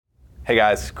Hey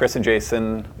guys, Chris and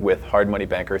Jason with Hard Money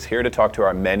Bankers here to talk to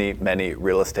our many, many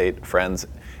real estate friends,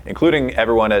 including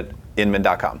everyone at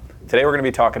Inman.com. Today we're going to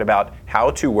be talking about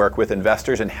how to work with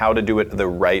investors and how to do it the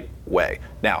right way.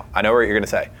 Now, I know what you're going to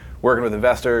say. Working with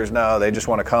investors, no, they just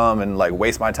want to come and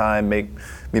waste my time, make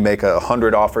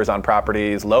 100 offers on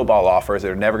properties, lowball offers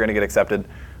that are never going to get accepted.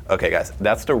 Okay guys,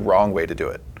 that's the wrong way to do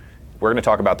it. We're going to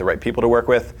talk about the right people to work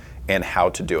with and how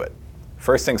to do it.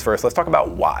 First things first, let's talk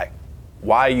about why.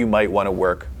 Why you might want to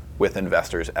work with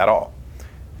investors at all.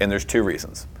 And there's two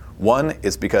reasons. One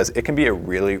is because it can be a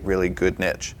really, really good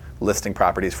niche. Listing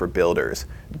properties for builders,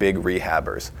 big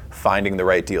rehabbers, finding the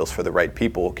right deals for the right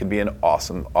people can be an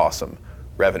awesome, awesome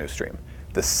revenue stream.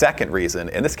 The second reason,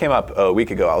 and this came up a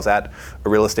week ago, I was at a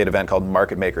real estate event called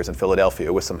Market Makers in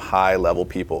Philadelphia with some high-level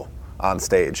people on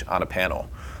stage on a panel,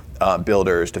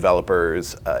 builders,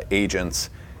 developers, agents,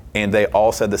 and they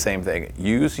all said the same thing.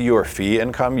 Use your fee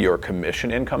income, your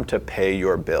commission income to pay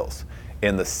your bills.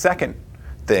 And the second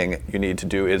thing you need to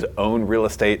do is own real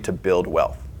estate to build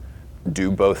wealth. Do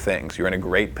both things. You're in a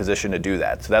great position to do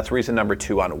that. So that's reason number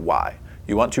two on why.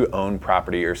 You want to own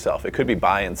property yourself. It could be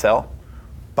buy and sell,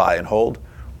 buy and hold,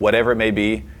 whatever it may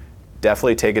be.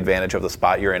 Definitely take advantage of the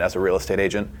spot you're in as a real estate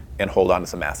agent and hold on to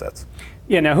some assets.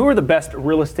 Yeah, now who are the best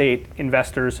real estate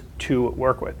investors to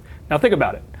work with? Now think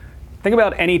about it. Think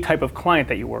about any type of client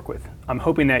that you work with. I'm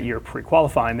hoping that you're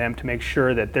pre-qualifying them to make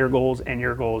sure that their goals and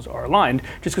your goals are aligned.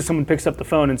 Just because someone picks up the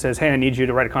phone and says, hey, I need you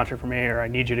to write a contract for me, or I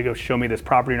need you to go show me this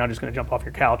property, you're not just going to jump off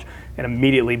your couch and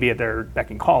immediately be at their beck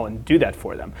and call and do that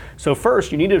for them. So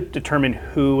first, you need to determine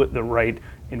who the right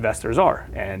investors are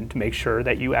and to make sure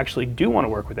that you actually do want to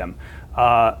work with them.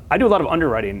 I do a lot of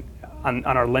underwriting on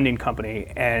our lending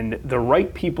company, and the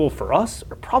right people for us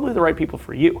are probably the right people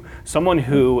for you. Someone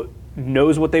who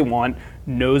knows what they want,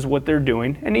 knows what they're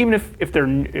doing, and even if they're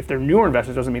newer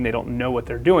investors, doesn't mean they don't know what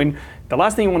they're doing. The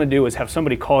last thing you want to do is have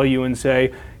somebody call you and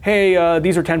say, hey,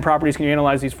 these are 10 properties, can you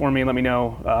analyze these for me and let me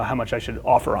know how much I should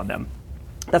offer on them?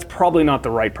 That's probably not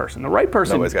the right person. The right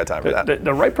person, nobody's got time for that.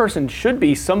 The right person should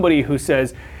be somebody who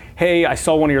says, hey, I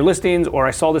saw one of your listings, or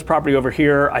I saw this property over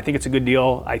here, I think it's a good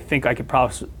deal, I think I could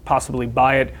possibly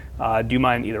buy it. Do you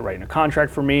mind either writing a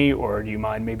contract for me, or do you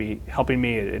mind maybe helping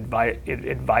me,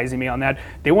 advising me on that?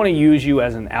 They want to use you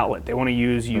as an outlet. They want to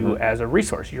use you as a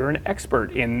resource. You're an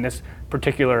expert in this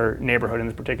particular neighborhood, in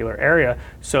this particular area,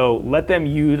 so let them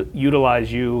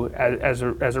utilize you as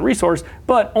a resource,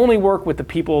 but only work with the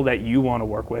people that you want to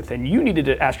work with. And you needed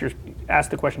to ask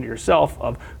the question to yourself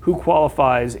of who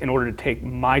qualifies in order to take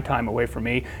my time away from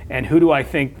me, and who do I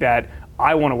think that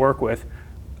I want to work with.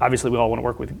 Obviously, we all want to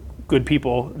work with good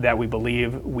people that we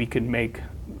believe we can make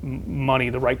money,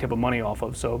 the right type of money off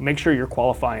of. So make sure you're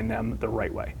qualifying them the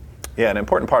right way. Yeah, an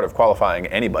important part of qualifying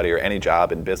anybody or any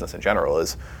job in business in general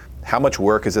is how much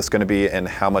work is this going to be and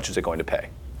how much is it going to pay,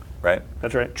 right?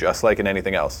 That's right. Just like in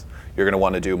anything else. You're going to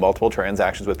want to do multiple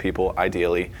transactions with people,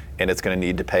 ideally, and it's going to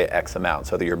need to pay X amount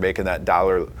so that you're making that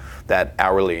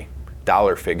hourly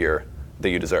dollar figure that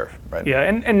you deserve, right? Yeah,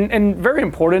 and very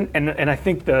important, and I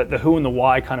think the who and the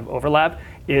why kind of overlap,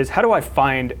 is how do I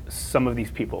find some of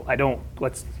these people?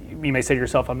 You may say to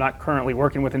yourself, I'm not currently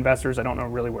working with investors, I don't know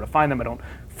really where to find them, I don't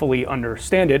fully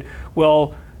understand it.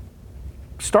 Well,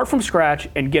 start from scratch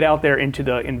and get out there into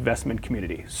the investment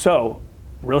community. So,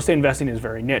 real estate investing is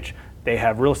very niche. They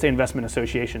have real estate investment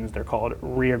associations, they're called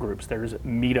REIA groups, there's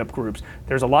meetup groups.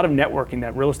 There's a lot of networking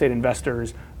that real estate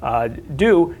investors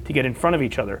do to get in front of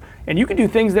each other. And you can do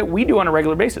things that we do on a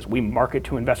regular basis. We market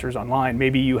to investors online.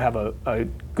 Maybe you have a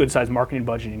good sized marketing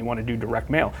budget and you want to do direct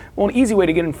mail. Well, an easy way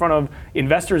to get in front of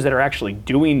investors that are actually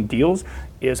doing deals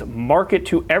is market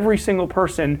to every single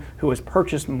person who has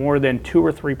purchased more than 2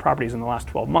 or 3 properties in the last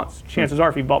 12 months. Chances are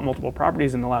if you bought multiple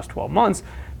properties in the last 12 months,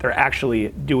 they're actually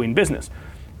doing business.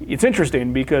 It's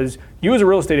interesting because you as a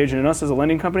real estate agent and us as a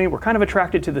lending company, we're kind of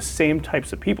attracted to the same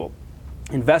types of people.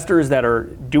 Investors that are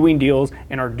doing deals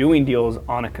and are doing deals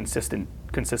on a consistent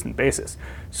basis.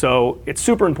 So it's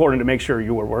super important to make sure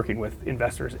you are working with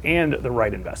investors and the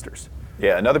right investors.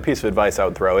 Yeah, another piece of advice I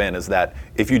would throw in is that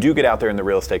if you do get out there in the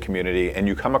real estate community and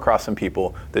you come across some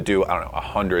people that do,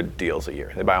 100 deals a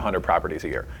year, they buy 100 properties a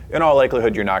year, in all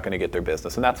likelihood you're not going to get their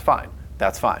business, and that's fine.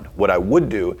 That's fine. What I would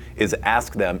do is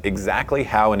ask them exactly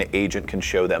how an agent can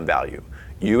show them value.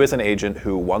 You as an agent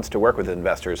who wants to work with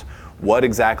investors, what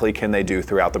exactly can they do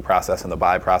throughout the process and the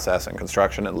buy process and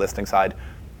construction and listing side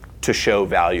to show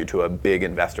value to a big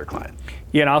investor client?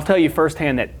 Yeah, and I'll tell you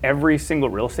firsthand that every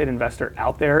single real estate investor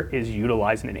out there is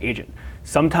utilizing an agent.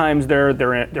 Sometimes they're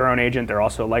their own agent, they're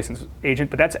also a licensed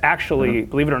agent, but that's actually,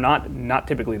 believe it or not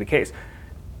typically the case.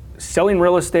 Selling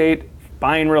real estate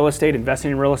buying real estate,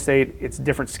 investing in real estate, it's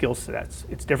different skill sets.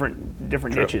 It's different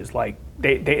niches. Like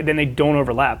they don't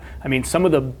overlap. I mean, some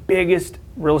of the biggest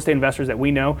real estate investors that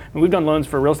we know, and we've done loans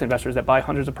for real estate investors that buy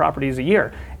hundreds of properties a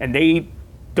year, and they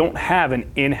don't have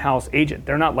an in-house agent.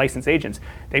 They're not licensed agents.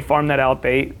 They farm that out.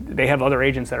 They have other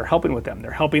agents that are helping with them.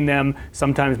 They're helping them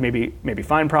sometimes maybe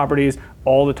find properties,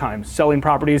 all the time selling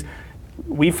properties.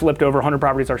 We flipped over 100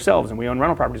 properties ourselves, and we own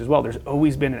rental properties as well. There's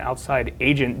always been an outside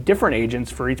agent, different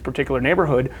agents for each particular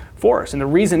neighborhood for us. And the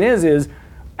reason is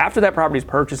after that property is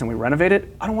purchased and we renovate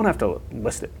it, I don't want to have to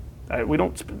list it.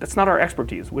 That's not our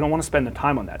expertise. We don't want to spend the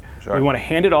time on that. Sure. We want to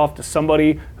hand it off to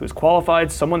somebody who's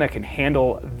qualified, someone that can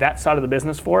handle that side of the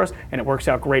business for us, and it works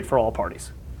out great for all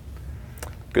parties.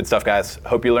 Good stuff, guys.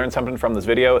 Hope you learned something from this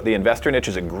video. The investor niche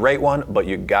is a great one, but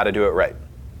you got to do it right.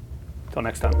 Until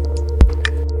next time.